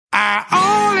I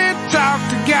only talk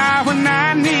to God when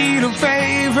I need a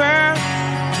favor,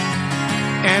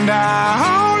 and I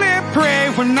only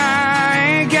pray when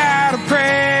I ain't got a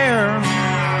prayer.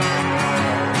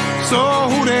 So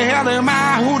who the hell am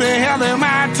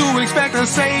I to expect a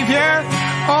savior?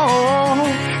 Oh,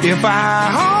 if I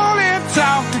only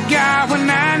talk to God when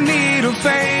I need a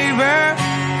favor,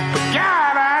 but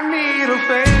God, I need a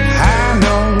favor. I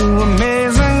know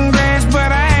amazing grace,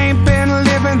 but I ain't been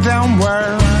living them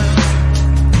words.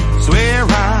 Swear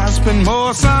I spend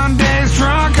more Sundays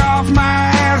drunk off my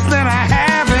ass than I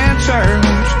have in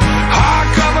church.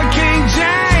 Hardcover King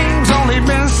James, only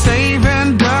been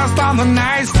saving dust on the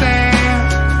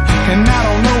nightstand, and I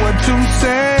don't know what to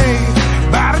say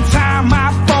by the time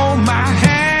I fold my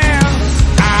hands.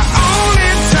 I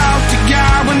only talk to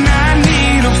God when I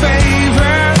need a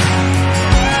favor,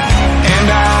 and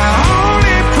I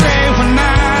only pray when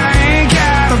I ain't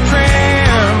got a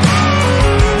prayer.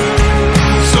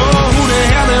 So who the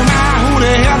hell am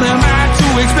I to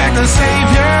expect a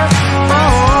savior?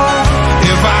 Oh,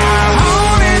 if I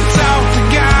only talk to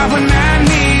God when I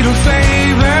need a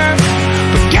favor,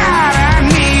 but God, I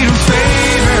need a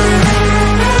favor.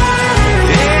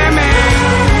 Amen.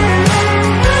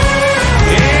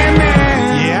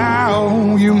 Amen. Yeah, I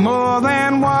owe you more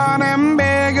than one, and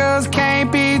beggars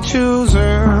can't be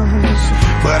choosers,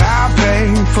 but I'll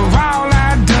pay for all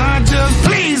I've done. Just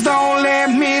please don't let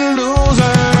me lose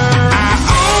her. I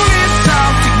only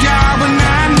talk to God when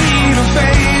I need a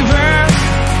favor,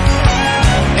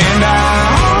 and I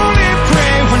only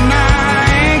pray when I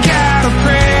ain't got a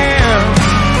prayer.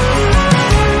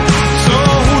 So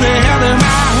who the hell am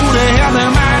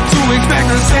I to expect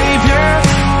a savior?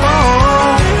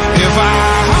 Oh, if I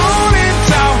only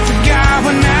talk to God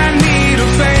when I need a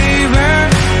favor,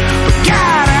 but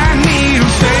God, I need a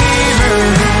favor.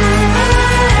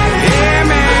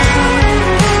 Amen.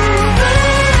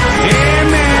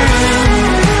 Amen.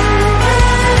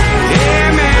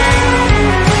 Amen.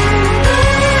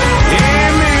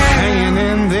 Amen. Hanging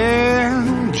in there,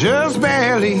 just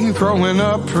barely throwing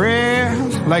up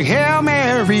prayers like Hail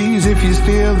Marys if you're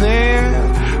still there.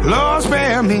 Lord,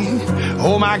 spare me.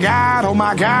 Oh my God,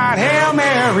 Hail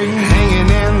Mary. Hanging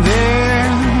in there,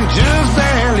 just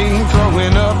barely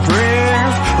throwing up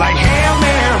prayers like Hail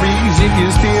Marys if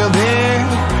you're still there.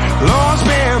 Lord,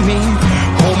 spare me.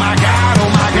 Oh my God,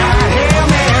 Hail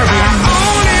Mary. I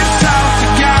only talk to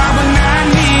God when I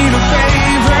need a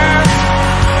favor,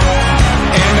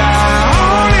 and I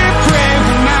only pray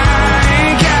when I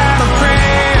ain't got a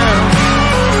prayer.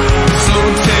 So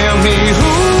tell me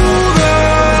who the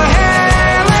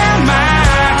hell am I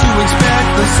to expect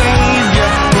the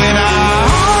savior when I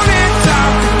only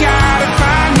talk to God if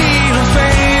I need a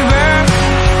favor?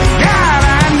 God,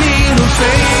 I need a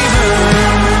favor.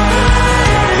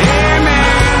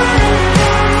 Amen.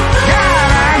 God,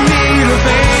 I need a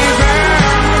favor.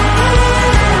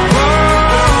 Oh,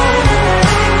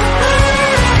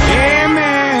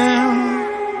 amen.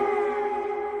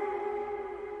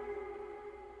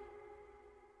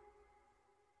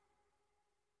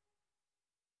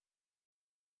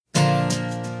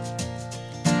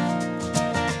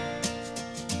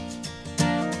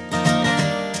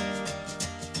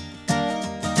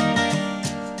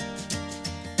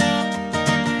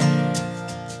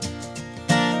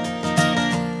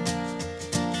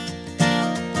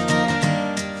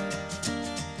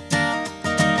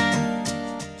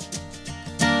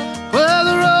 Well,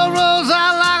 the road rolls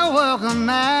out like a welcome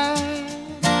mat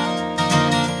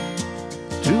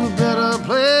to a better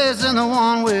place than the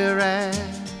one we're at.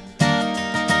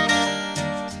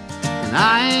 And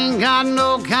I ain't got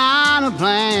no kind of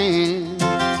plan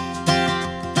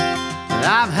that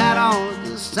I've had all of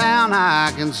this town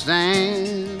I can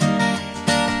stand.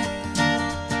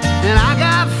 And I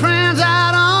got friends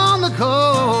out on the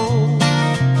coast.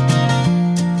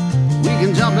 We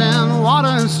can jump in the water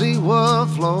and see what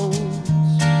flows.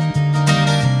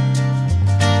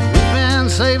 We've been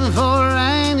saving for a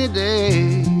rainy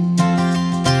day.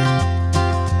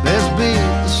 Let's beat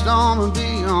the storm and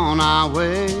be on our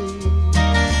way.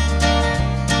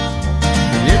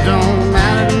 And it don't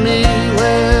matter to me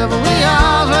wherever we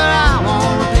are, where I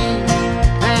wanna be.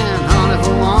 And honey,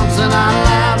 for once in our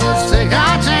lives, let's take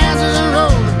our chances and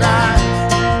roll the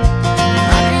dice.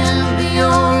 I can be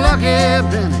your lucky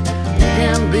penny, you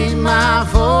can be my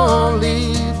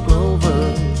four-leaf clover,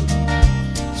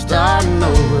 starting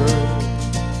over.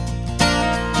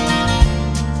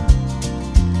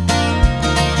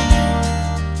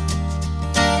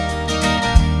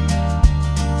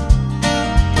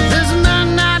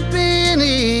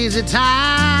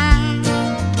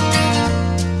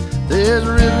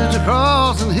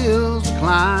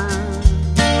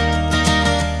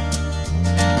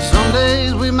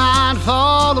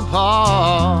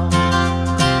 apart.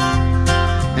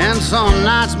 And some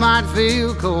nights might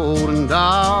feel cold and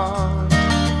dark,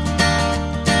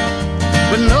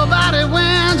 but nobody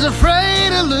wins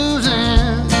afraid of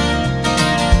losing,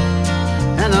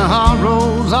 and the hard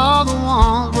roads are the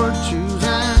ones we're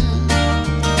choosing.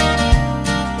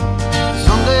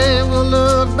 Someday we'll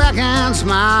look back and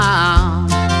smile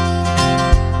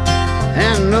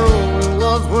and know it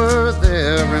was worth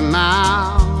every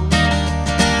mile.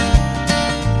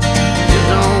 It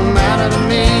don't matter to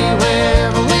me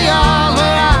wherever we are,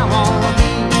 where I wanna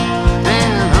be.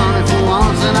 And honey, for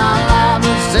once in our lives,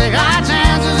 let's take our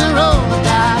chances and roll the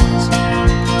dice.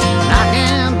 And I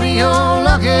can be your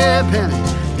lucky penny,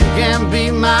 you can be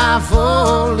my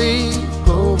four-leaf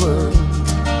clover,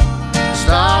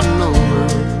 starting over,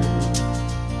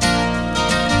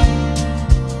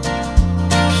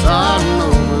 starting over.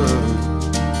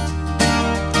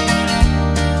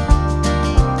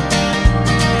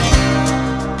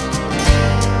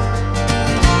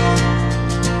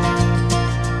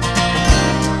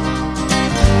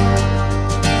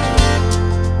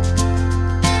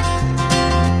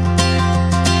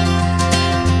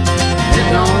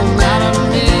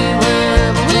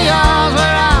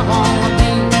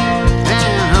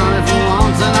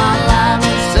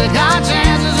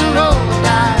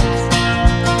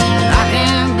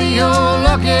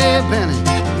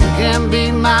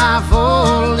 My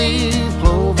four-leaf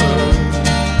clover,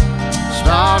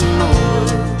 starting over,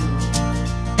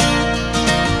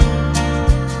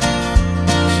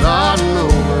 starting over.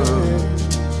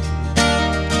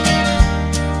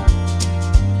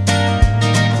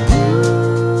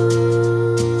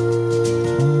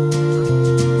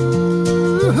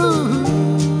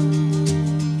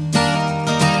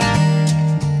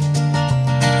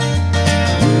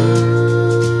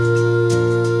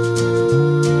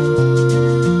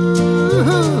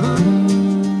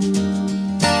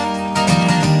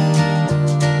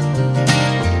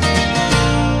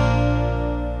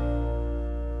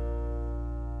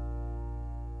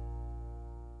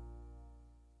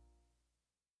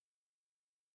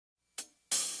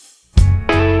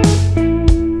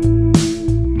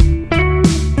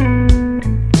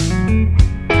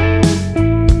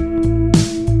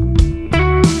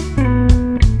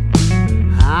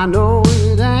 I know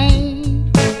it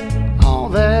ain't all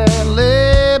that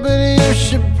lit, but you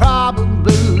should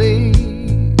probably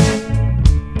leave.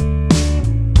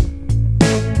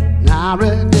 And I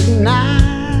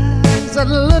recognize that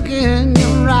look in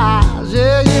your eyes,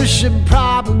 yeah, you should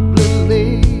probably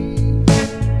leave.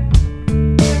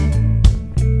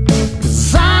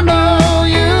 'Cause I know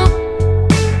you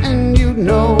and you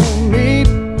know me,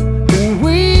 and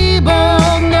we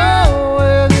both know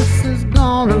where this is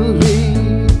gonna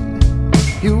lead.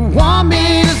 You want me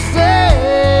to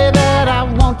say that I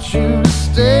want you to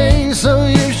stay, so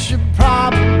you should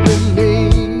probably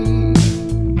leave.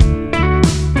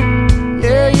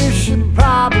 Yeah, you should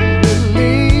probably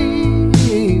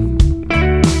leave.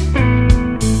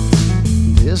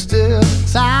 There's still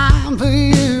time for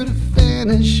you to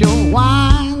finish your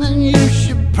wine, and you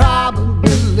should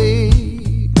probably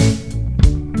leave.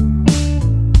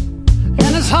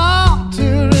 And it's hard to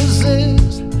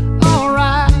resist,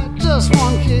 alright, just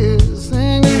one kiss,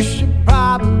 then you should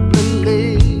probably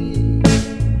leave.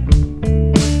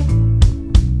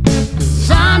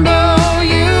 'Cause I know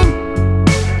you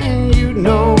and you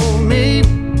know me,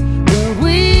 and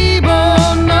we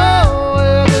both know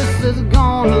where this is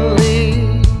gonna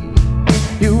lead.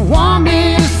 You want me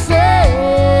to say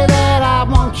that I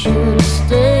want you to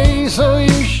stay, so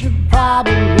you should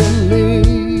probably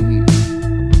leave.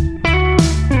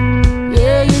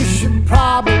 Yeah, you should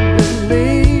probably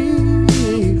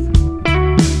leave.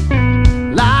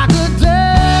 Like a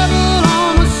devil on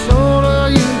my shoulder,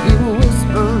 you keep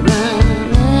whispering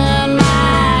in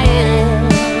my ear.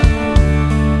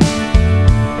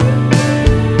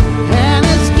 And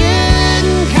it's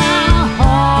getting kinda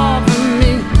hard for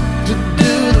me to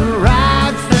do the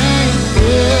right thing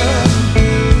here.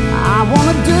 I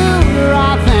wanna do the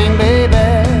right thing, baby.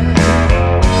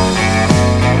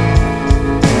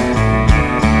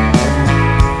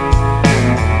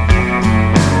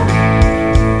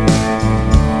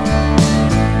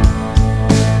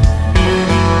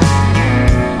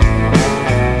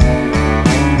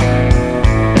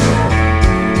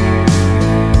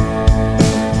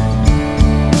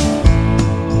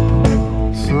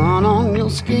 Sun on your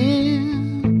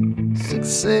skin,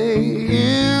 6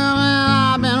 a.m. and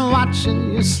I've been watching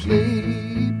you sleep.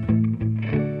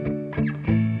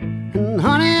 And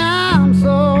honey, I'm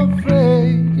so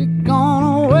afraid you're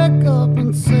gonna wake up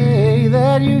and say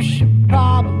that you should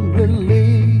probably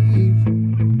leave.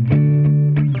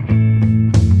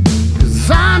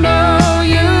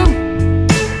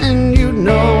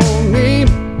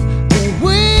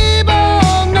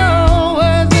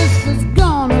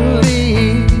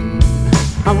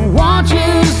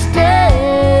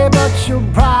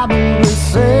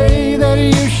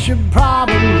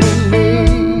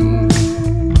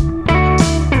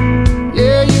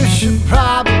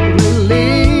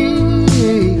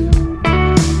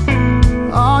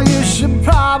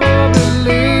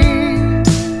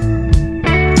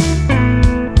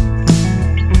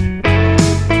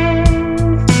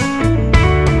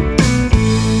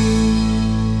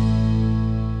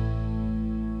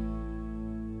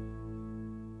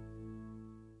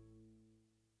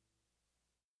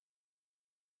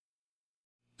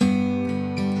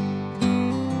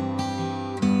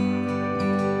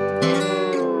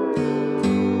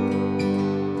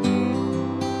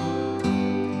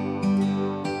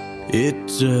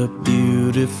 It's a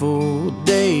beautiful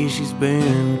day. She's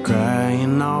been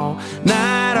crying all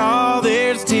night. All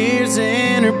there's tears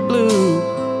in her blue,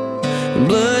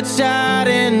 bloodshot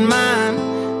in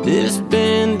mine. This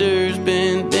bender's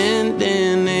been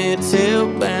bending, it's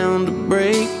hell-bound to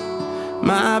break.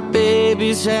 My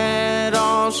baby's had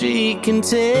all she can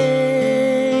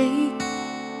take.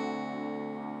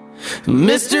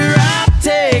 Mister, I'll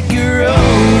take your roses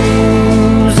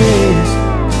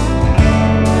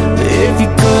if you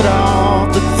cut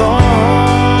off the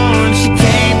thorn. She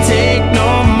can't take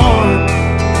no more.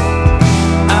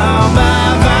 I'll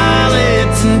buy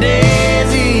violets and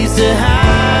daisies to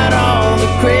hide all the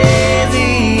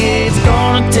crazy. It's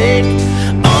gonna take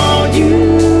all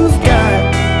you've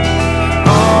got.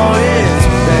 Oh, it's a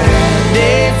bad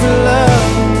day for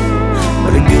love,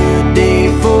 but a good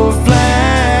day for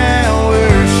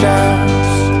flower shops.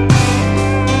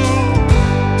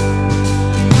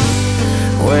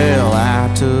 Well, I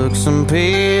took some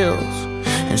pills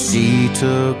and she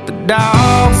took the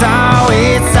dogs. Oh,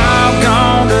 it's all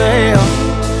gone to hell.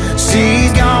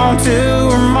 She's gone to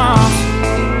her mom's,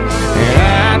 and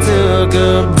I took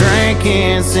up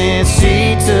drinking since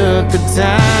she took the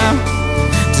time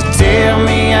to tell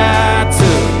me I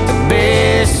took the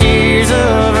best years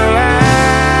of her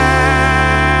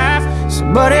life. So,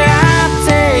 buddy, I'll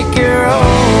take your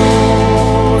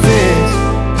roses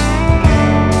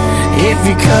if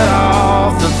you cut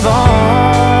off the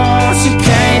thorn. She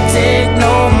can't take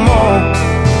no more.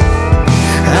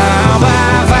 I'll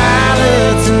buy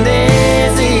violets and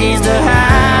daisies to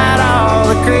hide all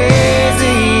the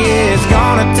crazy. It's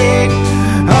gonna take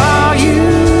all you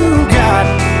got.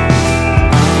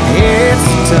 It's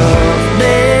a tough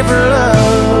day for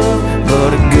love,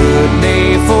 but a good day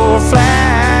for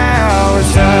flower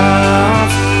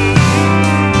shops.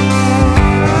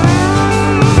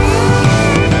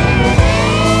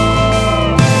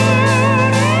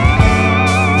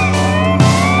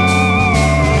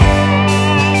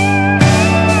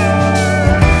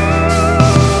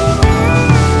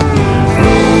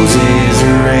 Roses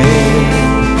are red,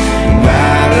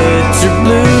 violets are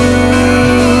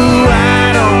blue. I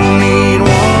don't need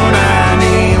one, I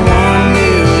need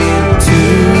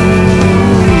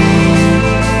 1,000,000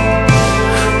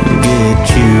 to get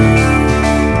you.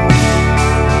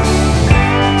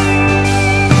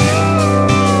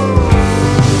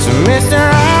 So, mister,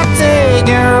 I'll take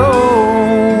your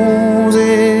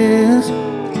roses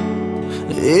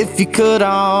if you cut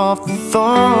off the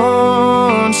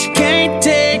thorn. She can't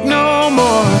take no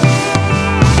more.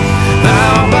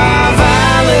 I'll buy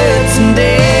violets and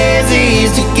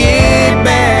daisies to get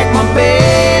back my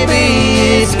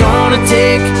baby. It's gonna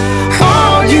take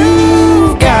all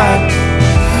you've got.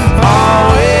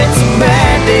 Oh, it's a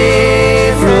bad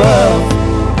day for love,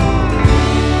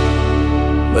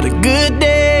 but a good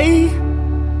day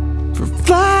for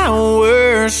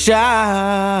flower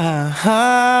shop.